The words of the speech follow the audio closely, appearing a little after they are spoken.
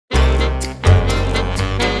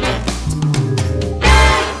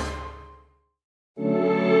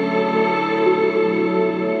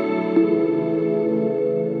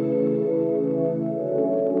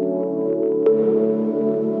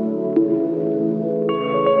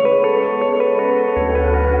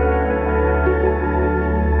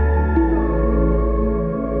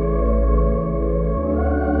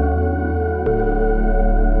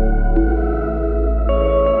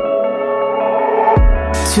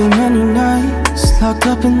Too many nights locked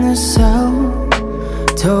up in this cell.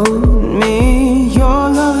 Told me your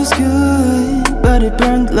love is good, but it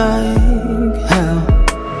burned like hell.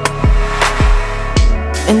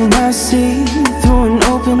 And I see through an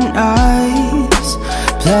open eyes,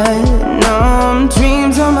 platinum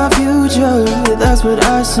dreams on my future, that's what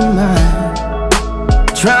I surmise.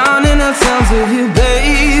 Drowning out sounds of you,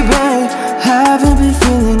 baby. Haven't been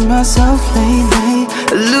feeling myself lately,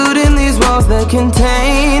 eluding these walls that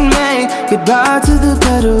contain me. Goodbye to the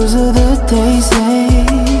petals of the daisy.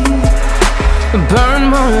 Burn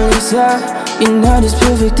Mona Lisa, you're not as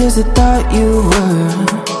perfect as I thought you were.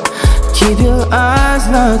 Keep your eyes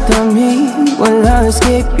locked on me while I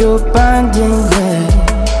escape your binding glare.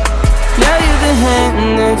 Yeah, you're the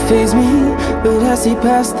hand that feeds me, but I see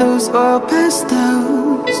past those oil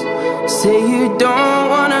pastels. Say you don't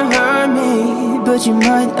wanna hurt me, but you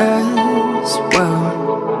might as well.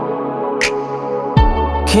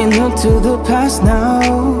 Can't look to the past now,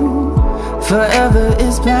 forever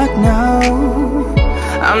is back now.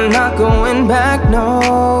 I'm not going back,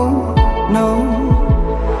 no, no.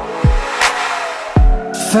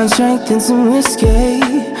 Find strength in some whiskey,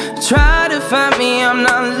 try to find me, I'm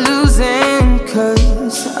not losing,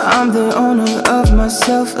 'cause I'm the owner of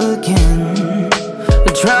myself again.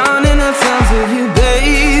 Drowning in sounds of you,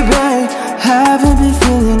 baby. Haven't been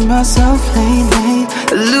feeling myself lately,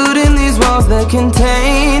 eluding these walls that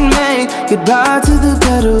contain me. Goodbye to the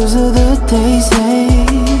petals of the daisy.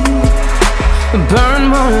 Burn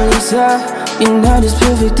Mona Lisa, you're not as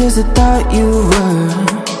perfect as I thought you were.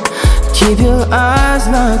 Keep your eyes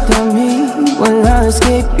locked on me while I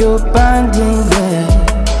escape your binding glare.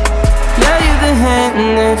 Yeah, you're the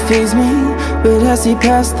hand that feeds me, but I see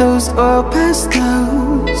past those oil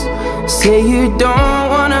pastels. Say you don't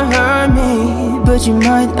wanna hurt me, but you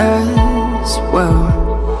might as well.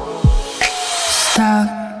 Stop,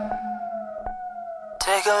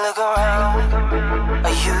 take a look around.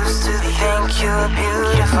 I used to think you were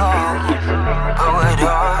beautiful, but what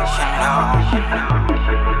are you now?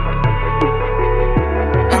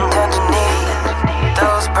 And underneath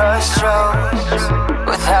those brush strokes,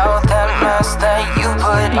 without that mask that you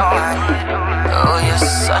put on, oh, you're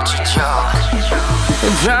such a joke.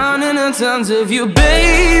 Drowning in tons of you,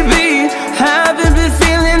 baby. Haven't been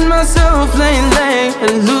feeling myself lately,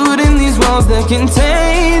 eluding these walls that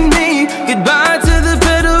contain me. Goodbye to the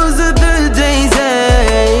petals of the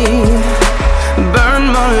daisy. Burn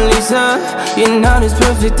Mona Lisa, you're not as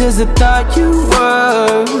perfect as I thought you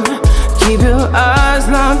were. Keep your eyes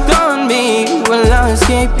locked on me while I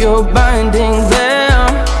escape your binding glare.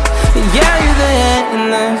 Yeah, you're the hand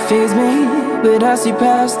that feeds me, but I see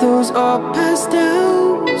past those old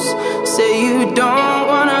pastels. Say you don't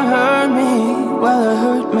wanna hurt me while I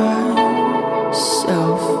hurt myself.